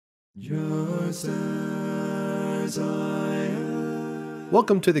Just as I am.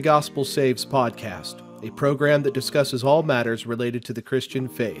 Welcome to the Gospel Saves podcast, a program that discusses all matters related to the Christian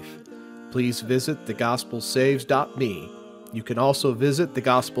faith. Please visit thegospelsaves.me. You can also visit The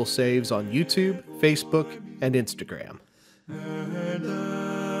Gospel Saves on YouTube, Facebook, and Instagram. And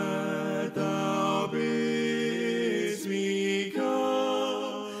that thou bidst me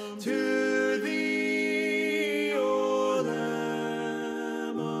come to thee, O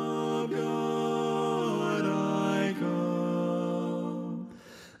Lamb of God, I come.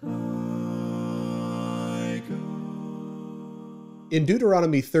 In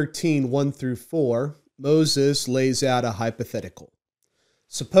Deuteronomy 13, 1-4, Moses lays out a hypothetical.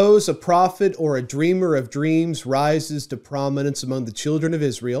 Suppose a prophet or a dreamer of dreams rises to prominence among the children of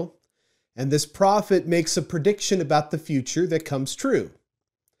Israel, and this prophet makes a prediction about the future that comes true.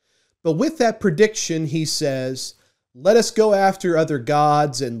 But with that prediction, he says, "Let us go after other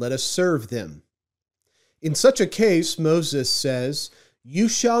gods and let us serve them." In such a case, Moses says, "You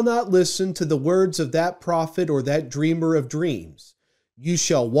shall not listen to the words of that prophet or that dreamer of dreams. You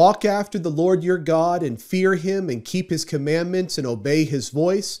shall walk after the Lord your God and fear him and keep his commandments and obey his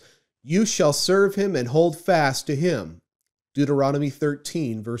voice. You shall serve him and hold fast to him." Deuteronomy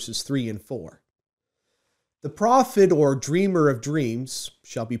 13, verses 3 and 4. The prophet or dreamer of dreams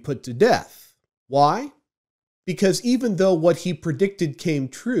shall be put to death. Why? Because even though what he predicted came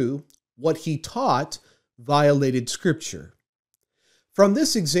true, what he taught violated Scripture. From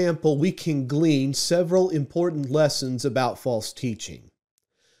this example, we can glean several important lessons about false teaching.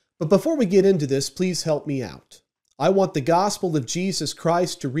 But before we get into this, please help me out. I want the gospel of Jesus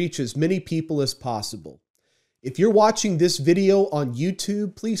Christ to reach as many people as possible. If you're watching this video on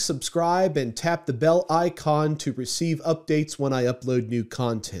YouTube, please subscribe and tap the bell icon to receive updates when I upload new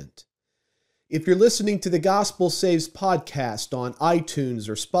content. If you're listening to the Gospel Saves podcast on iTunes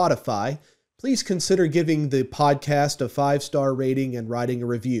or Spotify, please consider giving the podcast a 5-star rating and writing a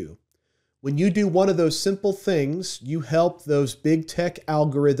review. When you do one of those simple things, you help those big tech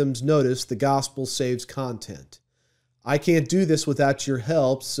algorithms notice the Gospel Saves content. I can't do this without your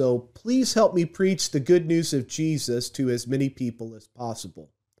help, so please help me preach the good news of Jesus to as many people as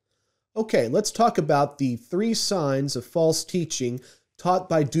possible. Okay, let's talk about the 3 signs of false teaching taught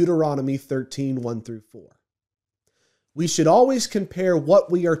by Deuteronomy 13, 1-4. We should always compare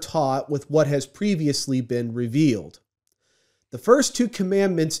what we are taught with what has previously been revealed. The first 2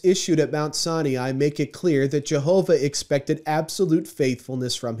 commandments issued at Mount Sinai make it clear that Jehovah expected absolute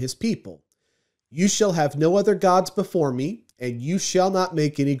faithfulness from his people. "You shall have no other gods before me, and you shall not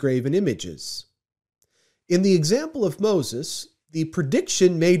make any graven images." In the example of Moses, the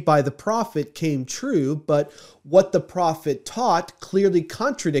prediction made by the prophet came true, but what the prophet taught clearly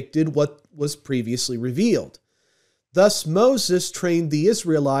contradicted what was previously revealed. Thus, Moses trained the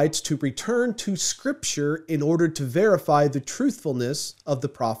Israelites to return to Scripture in order to verify the truthfulness of the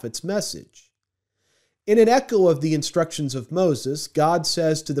prophet's message. In an echo of the instructions of Moses, God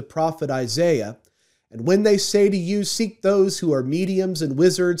says to the prophet Isaiah, "And when they say to you, seek those who are mediums and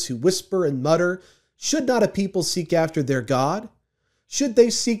wizards who whisper and mutter, should not a people seek after their God? Should they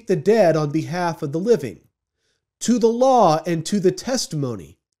seek the dead on behalf of the living? To the law and to the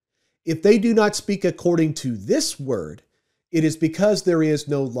testimony. If they do not speak according to this word, it is because there is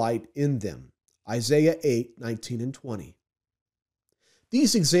no light in them." Isaiah 8, 19 and 20.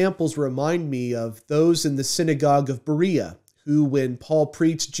 These examples remind me of those in the synagogue of Berea, who, when Paul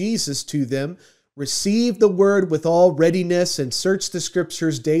preached Jesus to them, received the word with all readiness and searched the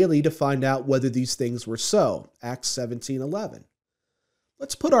Scriptures daily to find out whether these things were so. Acts 17:11.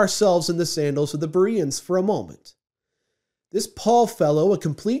 Let's put ourselves in the sandals of the Bereans for a moment. This Paul fellow, a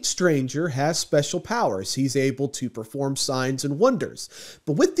complete stranger, has special powers. He's able to perform signs and wonders.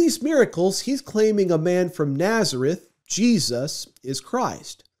 But with these miracles, he's claiming a man from Nazareth, Jesus, is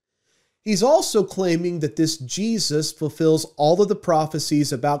Christ. He's also claiming that this Jesus fulfills all of the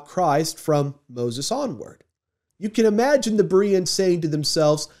prophecies about Christ from Moses onward. You can imagine the Bereans saying to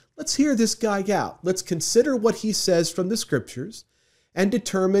themselves, "Let's hear this guy out. Let's consider what he says from the Scriptures and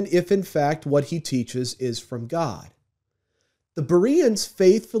determine if in fact what he teaches is from God." The Bereans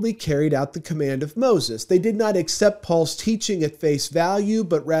faithfully carried out the command of Moses. They did not accept Paul's teaching at face value,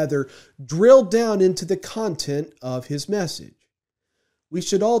 but rather drilled down into the content of his message. We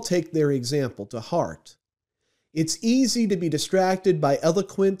should all take their example to heart. It's easy to be distracted by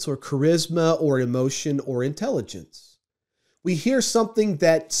eloquence or charisma or emotion or intelligence. We hear something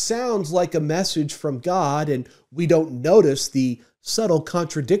that sounds like a message from God, and we don't notice the subtle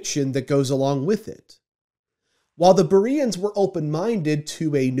contradiction that goes along with it. While the Bereans were open-minded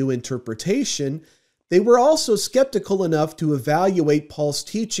to a new interpretation, They were also skeptical enough to evaluate Paul's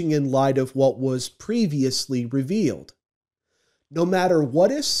teaching in light of what was previously revealed. No matter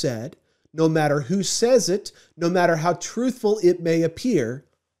what is said, no matter who says it, no matter how truthful it may appear,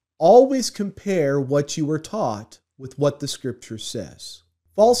 always compare what you were taught with what the Scripture says.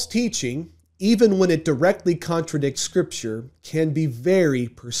 False teaching, even when it directly contradicts Scripture, can be very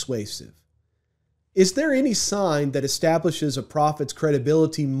persuasive. Is there any sign that establishes a prophet's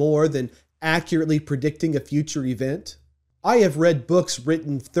credibility more than accurately predicting a future event? I have read books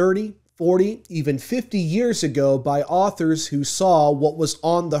written 30, 40, even 50 years ago by authors who saw what was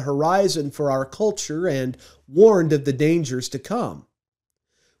on the horizon for our culture and warned of the dangers to come.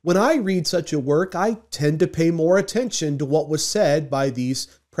 When I read such a work, I tend to pay more attention to what was said by these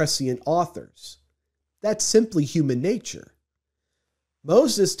prescient authors. That's simply human nature.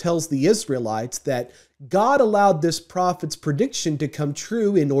 Moses tells the Israelites that God allowed this prophet's prediction to come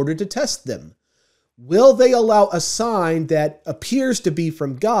true in order to test them. Will they allow a sign that appears to be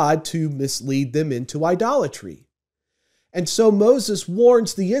from God to mislead them into idolatry? And so Moses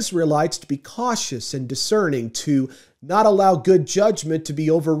warns the Israelites to be cautious and discerning, to not allow good judgment to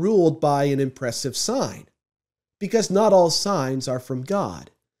be overruled by an impressive sign, because not all signs are from God.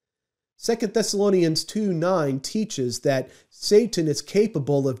 2 Thessalonians 2:9 teaches that Satan is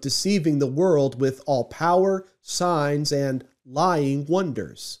capable of deceiving the world with all power, signs, and lying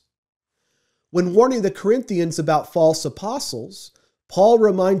wonders. When warning the Corinthians about false apostles, Paul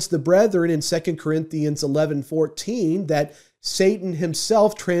reminds the brethren in 2 Corinthians 11:14 that Satan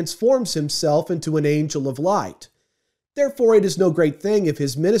himself transforms himself into an angel of light. Therefore, it is no great thing if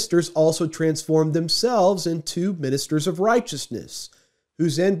his ministers also transform themselves into ministers of righteousness,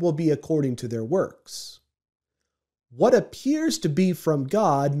 whose end will be according to their works. What appears to be from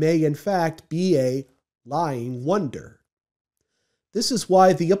God may in fact be a lying wonder. This is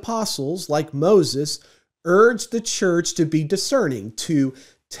why the apostles, like Moses, urged the church to be discerning, to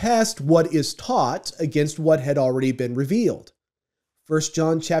test what is taught against what had already been revealed. 1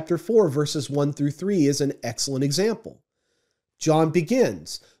 John chapter 4, verses 1 through 3 is an excellent example. John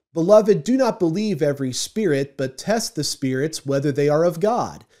begins, "Beloved, do not believe every spirit, but test the spirits whether they are of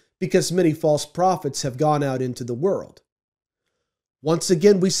God, because many false prophets have gone out into the world." Once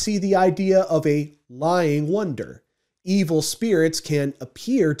again, we see the idea of a lying wonder. Evil spirits can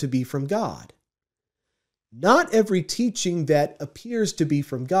appear to be from God. Not every teaching that appears to be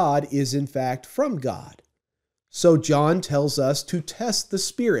from God is in fact from God. So John tells us to test the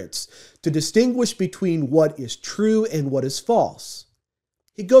spirits, to distinguish between what is true and what is false.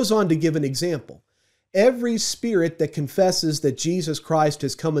 He goes on to give an example. Every spirit that confesses that Jesus Christ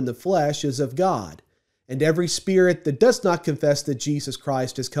has come in the flesh is of God, and every spirit that does not confess that Jesus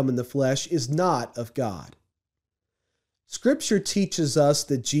Christ has come in the flesh is not of God. Scripture teaches us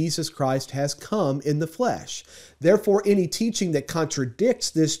that Jesus Christ has come in the flesh. Therefore, any teaching that contradicts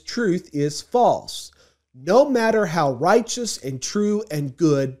this truth is false, no matter how righteous and true and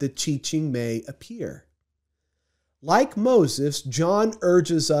good the teaching may appear. Like Moses, John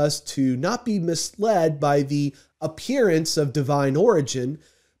urges us to not be misled by the appearance of divine origin,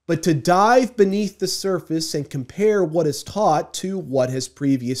 but to dive beneath the surface and compare what is taught to what has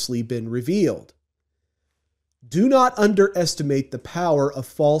previously been revealed. Do not underestimate the power of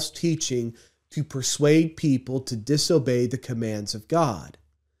false teaching to persuade people to disobey the commands of God.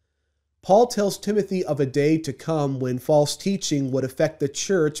 Paul tells Timothy of a day to come when false teaching would affect the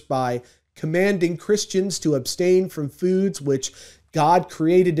church by commanding Christians to abstain from foods which God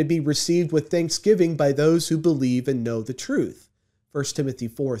created to be received with thanksgiving by those who believe and know the truth. 1 Timothy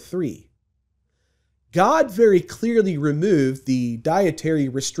 4:3. God very clearly removed the dietary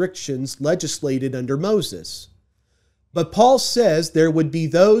restrictions legislated under Moses. But Paul says there would be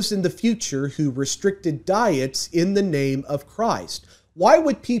those in the future who restricted diets in the name of Christ. Why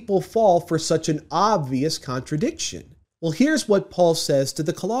would people fall for such an obvious contradiction? Well, here's what Paul says to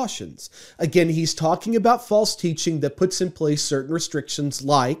the Colossians. Again, he's talking about false teaching that puts in place certain restrictions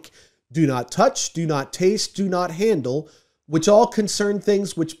like do not touch, do not taste, do not handle, which all concern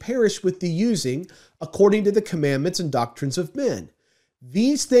things which perish with the using, according to the commandments and doctrines of men.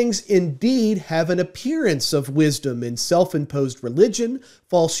 These things indeed have an appearance of wisdom in self-imposed religion,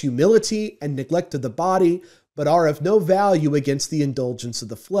 false humility, and neglect of the body, but are of no value against the indulgence of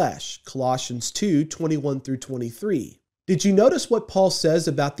the flesh. Colossians 2:21 through 23. Did you notice what Paul says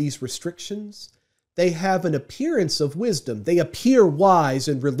about these restrictions? They have an appearance of wisdom. They appear wise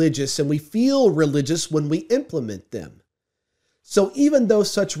and religious, and we feel religious when we implement them. So even though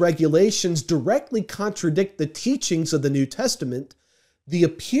such regulations directly contradict the teachings of the New Testament, the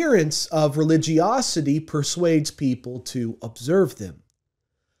appearance of religiosity persuades people to observe them.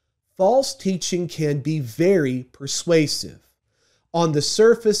 false teaching can be very persuasive. On the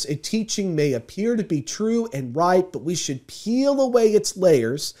surface, a teaching may appear to be true and right, but we should peel away its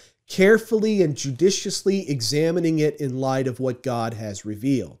layers, carefully and judiciously examining it in light of what God has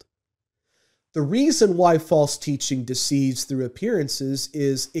revealed. The reason why false teaching deceives through appearances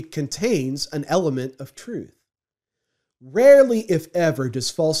is it contains an element of truth. Rarely, if ever,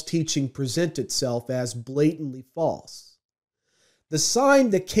 does false teaching present itself as blatantly false. The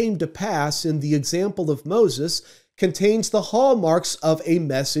sign that came to pass in the example of Moses contains the hallmarks of a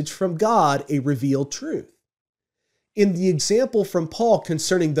message from God, a revealed truth. In the example from Paul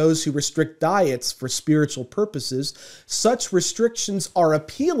concerning those who restrict diets for spiritual purposes, such restrictions are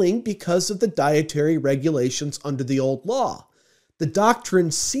appealing because of the dietary regulations under the old law. The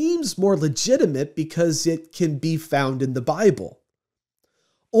doctrine seems more legitimate because it can be found in the Bible.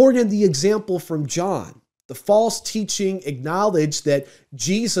 Or in the example from John, the false teaching acknowledged that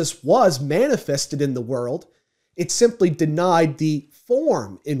Jesus was manifested in the world. It simply denied the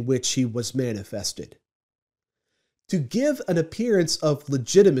form in which he was manifested. To give an appearance of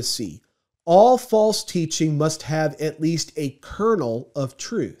legitimacy, all false teaching must have at least a kernel of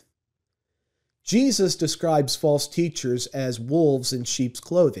truth. Jesus describes false teachers as wolves in sheep's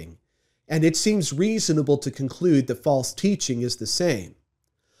clothing, and it seems reasonable to conclude that false teaching is the same.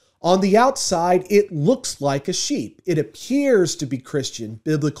 On the outside, it looks like a sheep. It appears to be Christian,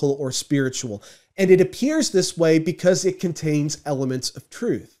 biblical, or spiritual, and it appears this way because it contains elements of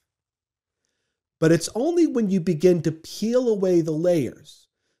truth. But it's only when you begin to peel away the layers,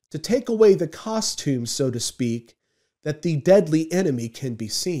 to take away the costume, so to speak, that the deadly enemy can be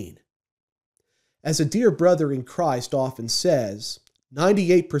seen. As a dear brother in Christ often says,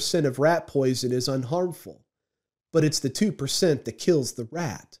 98% of rat poison is unharmful, but it's the 2% that kills the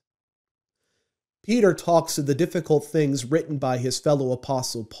rat. Peter talks of the difficult things written by his fellow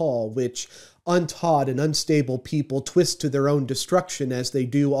apostle Paul, which untaught and unstable people twist to their own destruction, as they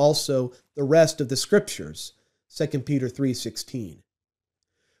do also the rest of the scriptures. 2 Peter 3:16.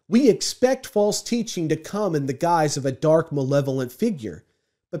 We expect false teaching to come in the guise of a dark, malevolent figure,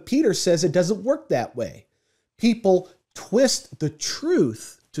 but Peter says it doesn't work that way. People twist the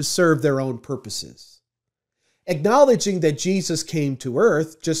truth to serve their own purposes. Acknowledging that Jesus came to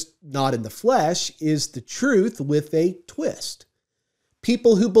earth, just not in the flesh, is the truth with a twist.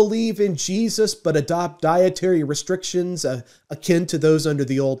 People who believe in Jesus but adopt dietary restrictions akin to those under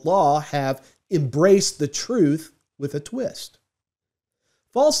the old law have embraced the truth with a twist.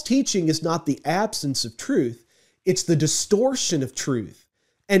 False teaching is not the absence of truth, it's the distortion of truth.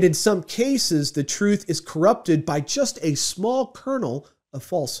 And in some cases, the truth is corrupted by just a small kernel of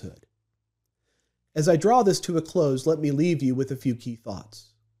falsehood. As I draw this to a close, let me leave you with a few key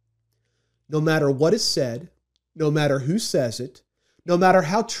thoughts. No matter what is said, no matter who says it, no matter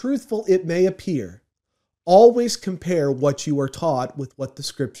how truthful it may appear, always compare what you are taught with what the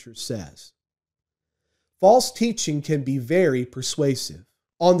Scripture says. False teaching can be very persuasive.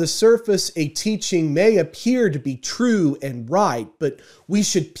 On the surface, a teaching may appear to be true and right, but we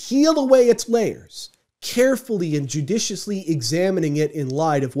should peel away its layers, carefully and judiciously examining it in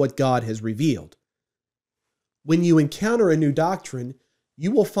light of what God has revealed. When you encounter a new doctrine,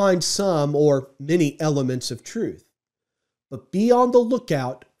 you will find some or many elements of truth. But be on the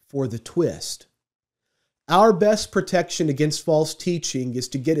lookout for the twist. Our best protection against false teaching is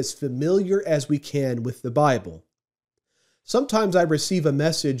to get as familiar as we can with the Bible. Sometimes I receive a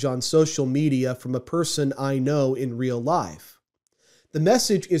message on social media from a person I know in real life. The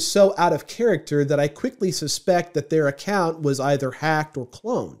message is so out of character that I quickly suspect that their account was either hacked or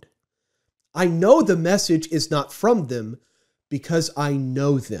cloned. I know the message is not from them because I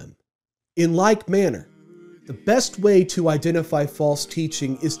know them. In like manner, the best way to identify false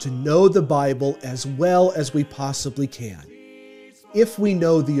teaching is to know the Bible as well as we possibly can. If we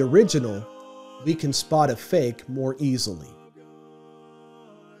know the original, we can spot a fake more easily.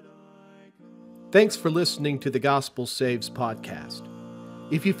 Thanks for listening to the Gospel Saves podcast.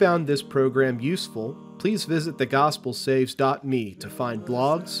 If you found this program useful, please visit thegospelsaves.me to find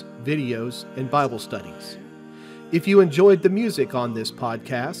blogs, videos, and Bible studies. If you enjoyed the music on this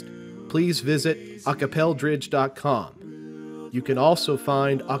podcast, please visit acapeldridge.com. You can also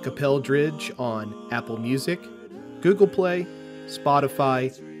find Acapeldridge on Apple Music, Google Play,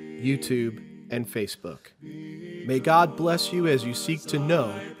 Spotify, YouTube, and Facebook. May God bless you as you seek to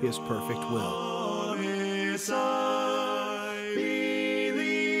know His perfect will.